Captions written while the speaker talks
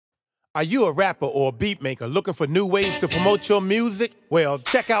Are you a rapper or a beat maker looking for new ways to promote your music? Well,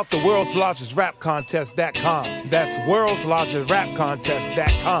 check out the world's largest rap contest.com. That's world's largest rap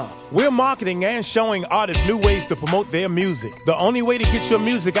contest.com. We're marketing and showing artists new ways to promote their music. The only way to get your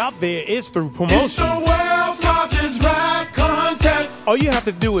music out there is through promotions. It's the world's largest rap contest. All you have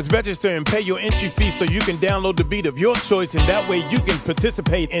to do is register and pay your entry fee so you can download the beat of your choice, and that way you can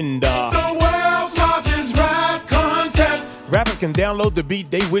participate in the world's largest rap contest. Rappers can download the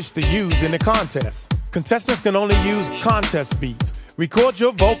beat they wish to use in the contest. Contestants can only use contest beats. Record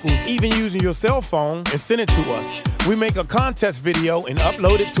your vocals, even using your cell phone, and send it to us. We make a contest video and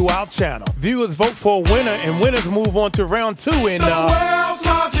upload it to our channel. Viewers vote for a winner, and winners move on to round 2 in the world's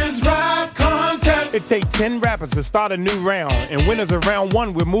largest rap contest. It takes 10 rappers to start a new round, and winners of round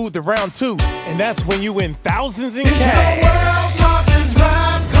 1 will move to round 2, and that's when you win thousands in cash. The world's largest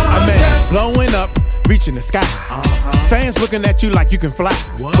rap contest. I mean, blowing up, reaching the sky. Fans looking at you like you can fly.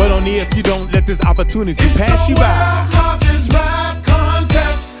 But only if you don't let this opportunity pass you by. World's largest rap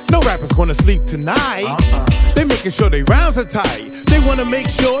contest. No rapper's gonna sleep tonight. They making sure they rhymes are tight. They wanna make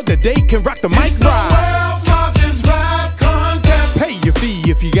sure that they can rock the mic right. The world's largest rap contest. Pay your fee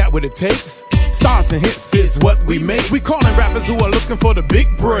if you got what it takes. Stars and hits is what we make. We calling rappers who are looking for the big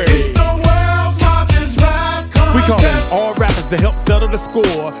break. It's the world's largest rap contest. We calling all rappers to help settle the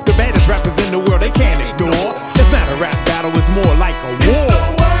score. The baddest rappers in the world they can't ignore. It's not a rap battle, it's more like a war. It's the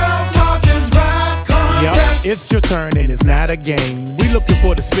world's largest rap contest. Yep, it's your turn and it's not a game. We looking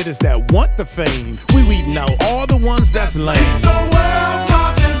for the spitters that want the fame. We weeding out all the ones that's lame. It's the world's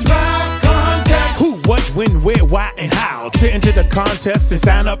largest rap contest. Who, what, when, where, why, and how. To enter the contest and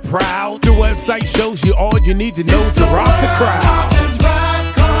sign up proud. The website shows you all you need to know to rock the crowd.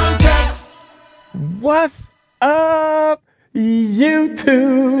 Rap contest. What's up,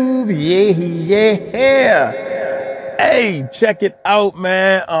 YouTube? Yeah. Hey, check it out,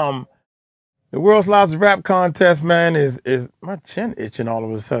 man. The world's largest rap contest, man, is my chin itching all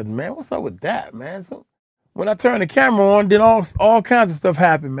of a sudden, man. What's up with that, man? So when I turned the camera on, then all kinds of stuff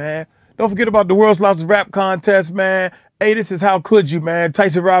happened, man. Don't forget about the world's largest rap contest, man. Hey, this is How Could You, man.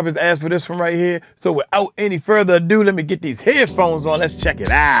 Tyson Roberts asked for this one right here. So without any further ado, let me get these headphones on. Let's check it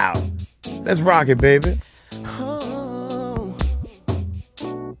out. Let's rock it, baby.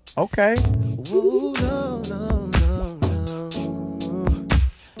 Okay. Ooh, no.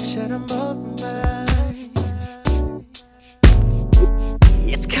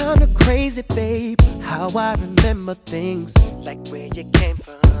 It's kinda crazy, babe, how I remember things, like where you came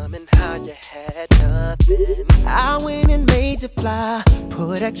from and how you had nothing. I went and made you fly,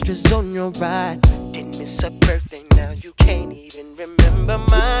 put extras on your ride, didn't miss a birthday, now you can't even remember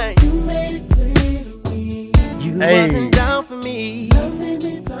mine. You made it clear to me you wasn't down for me. Love made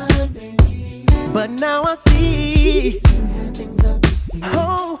me blind, baby. But now I see you had things up to see.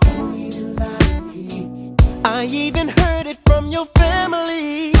 Oh, I even heard it from your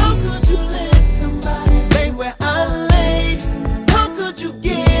family. How could you let somebody lay where I lay? How could you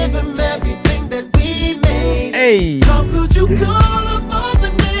give him everything that we made? Hey. How could you call him all the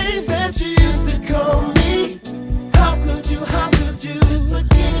names that you used to call me? How could you just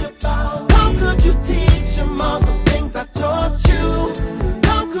forget about? How could you teach him all the things I taught you?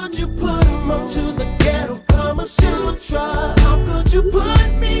 How could you put him onto the 𝗕𝗟𝗢𝗖𝗓? How could you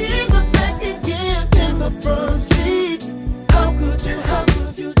put me in the back and give him the front seat? How could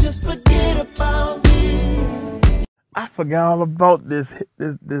you just forget about me? I forgot all about this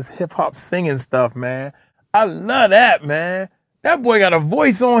hip hop singing stuff, man. I love that, man. That boy got a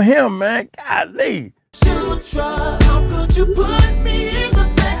voice on him, man. Golly. How could you put me in the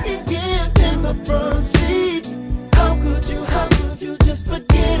back and give him the front seat? How could you just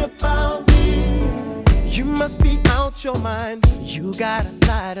forget about me? You must be out your mind. You got a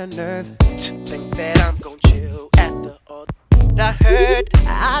lot of nerve to think that I'm gon' chill after all that I heard.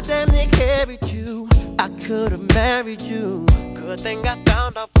 I damn near carried you. I could've married you. Good thing I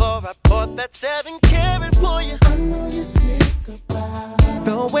found out before I bought that 7-carat for you. I know you're sick about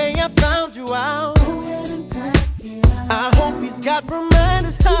the way I found you out. Go ahead and pack it out. I hope he's got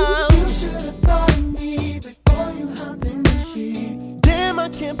reminders how you should've thought of me before you hopped in the sheets. Damn, I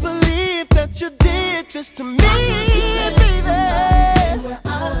can't believe that you did this to me, baby.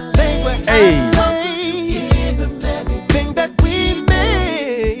 Hey. Give him everything that we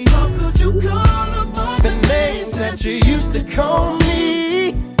made. How could you call him all the names that you used to call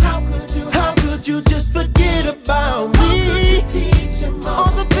me? How could you just forget about me? How could you teach him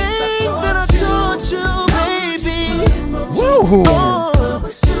all the things that I taught you, baby? Woo! How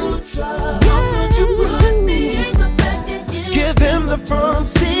could you put me in the back and give him the front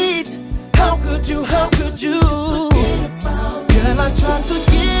seat? How could you? Girl, I tried to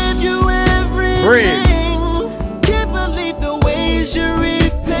give you Bridge. Can't believe the ways you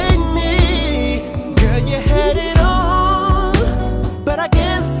repay me. Girl, you had it all, but I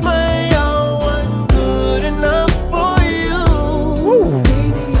guess my all wasn't good enough for you. Ooh.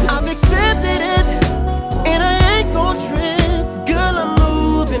 I've accepted it, and I ain't gon' trip. Girl, I'm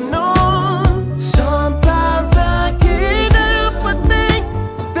moving on. Sometimes I can't help but think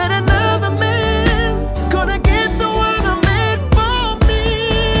that another man's gonna get the one I made for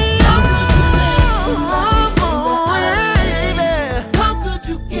me. How could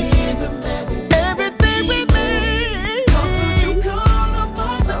you give him everything we made? How could you call him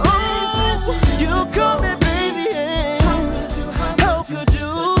all the things you call me, baby? How could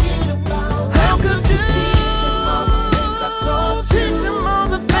you? How could you? Teach him all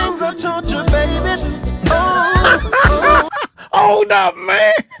the things I taught you, baby. Oh. Hold up,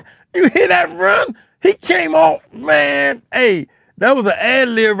 man. You hear that run? He came off, man. Hey, that was an ad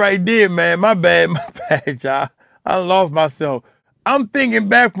lib right there, man. My bad, y'all. I lost myself. I'm thinking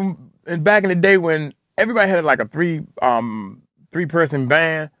back in the day when everybody had like a three-person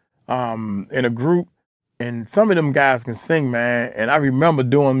band in a group, and some of them guys can sing, man. And I remember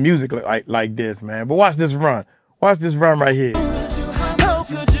doing music like this, man. But watch this run. Watch this run right here. How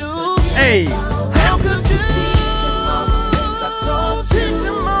could you? Hey. How could you? Teach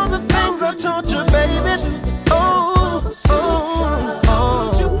him all the things I taught you, baby. Oh, oh,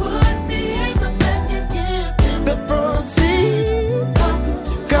 oh. You put me in the back and give him the front seat.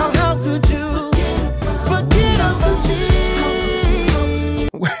 Girl, how could you forget about me?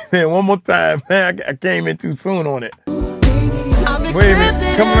 Wait, man, one more time, man. I came in too soon on it. I've Wait a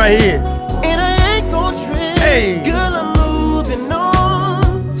minute. Come right here. and I ain't gon' trip. Hey. Girl, I'm moving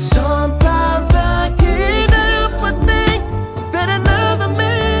on. Sometimes I can't help but think that another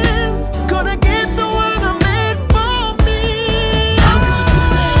man's gonna get the one I made for me.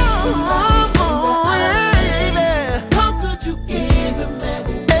 How could you give him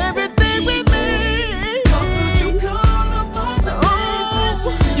everything we made? How could you call him all the things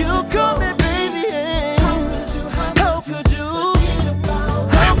you call me, baby? How could you?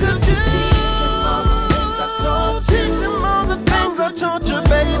 How could you? Teach him all the things I taught you,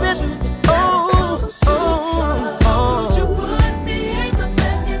 baby. Oh, oh, oh. You put me in the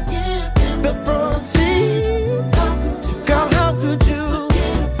back and give him the front seat. Girl, how could you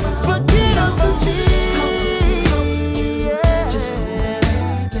forget about me? Just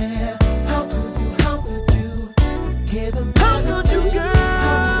baby, how could you give him? How could you,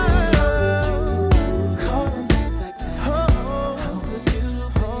 girl? Call him back like that. How could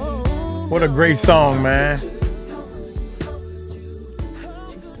you? What a great song, man.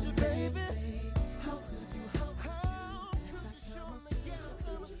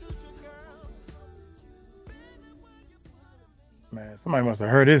 Man, somebody must have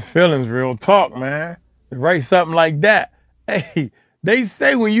hurt his feelings, real talk, man. To write something like that. Hey, they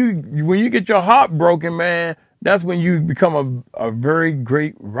say when you get your heart broken, man, that's when you become a very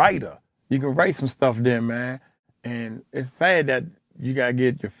great writer. You can write some stuff then, man. And it's sad that you gotta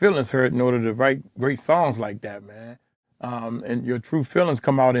get your feelings hurt in order to write great songs like that, man. And your true feelings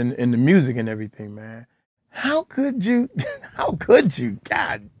come out in the music and everything, man. How could you? How could you?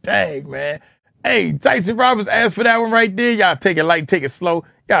 God dang, man. Hey, Tyson Roberts asked for that one right there. Y'all take it light, take it slow.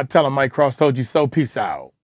 Y'all tell him Mike Cross told you so. Peace out.